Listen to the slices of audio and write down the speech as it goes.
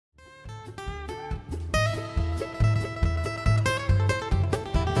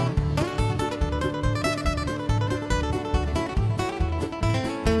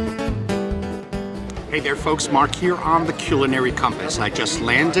Hey there folks, Mark here on the Culinary Compass. I just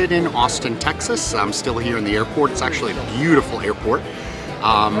landed in Austin, Texas. I'm still here in the airport. It's actually a beautiful airport.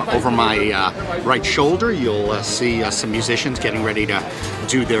 Over my right shoulder, you'll see some musicians getting ready to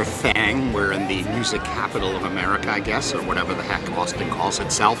do their thing. We're in the music capital of America, I guess, or whatever the heck Austin calls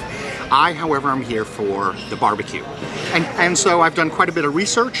itself. I, however, am here for the barbecue. And so I've done quite a bit of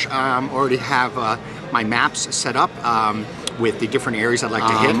research. Already have my maps set up with the different areas I'd like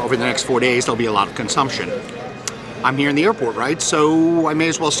to hit. Over the next 4 days, there'll be a lot of consumption. I'm here in the airport, right? So I may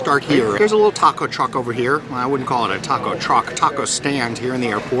as well start here. There's a little taco truck over here. Well, I wouldn't call it a taco truck, taco stand here in the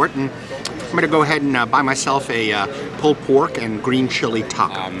airport. And I'm gonna go ahead and buy myself a pulled pork and green chili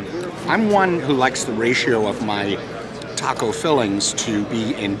taco. I'm one who likes the ratio of my taco fillings to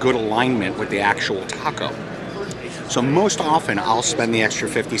be in good alignment with the actual taco. So most often I'll spend the extra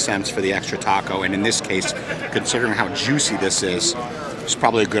 50 cents for the extra taco, and in this case, considering how juicy this is, it's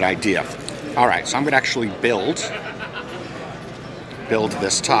probably a good idea. All right, so I'm gonna actually build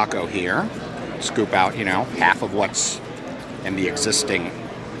this taco here. Scoop out, you know, half of what's in the existing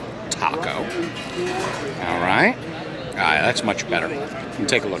taco. All right, that's much better. You can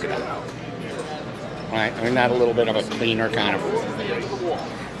take a look at that. All right, isn't that a little bit of a cleaner kind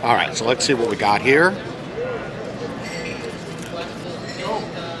of? All right, so let's see what we got here.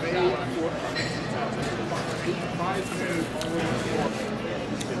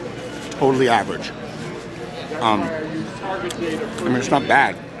 Totally average. I mean, it's not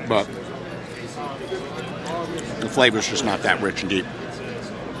bad, but the flavor's just not that rich and deep.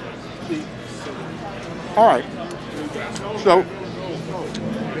 All right, so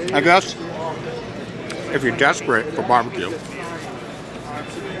I guess if you're desperate for barbecue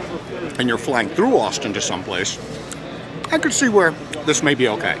and you're flying through Austin to someplace, I could see where this may be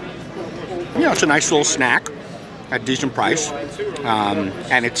okay. You know, it's a nice little snack at a decent price,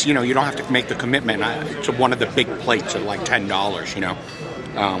 and it's, you know, you don't have to make the commitment to one of the big plates at like $10, you know,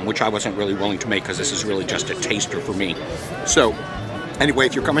 which I wasn't really willing to make because this is really just a taster for me. So anyway,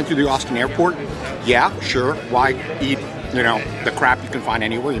 if you're coming through the Austin airport, yeah, sure, why eat, you know, the crap you can find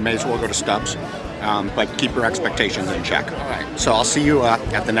anywhere? You may as well go to Stubbs, but keep your expectations in check. All right, so I'll see you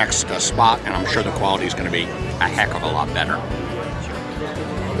at the next spot, and I'm sure the quality is going to be a heck of a lot better.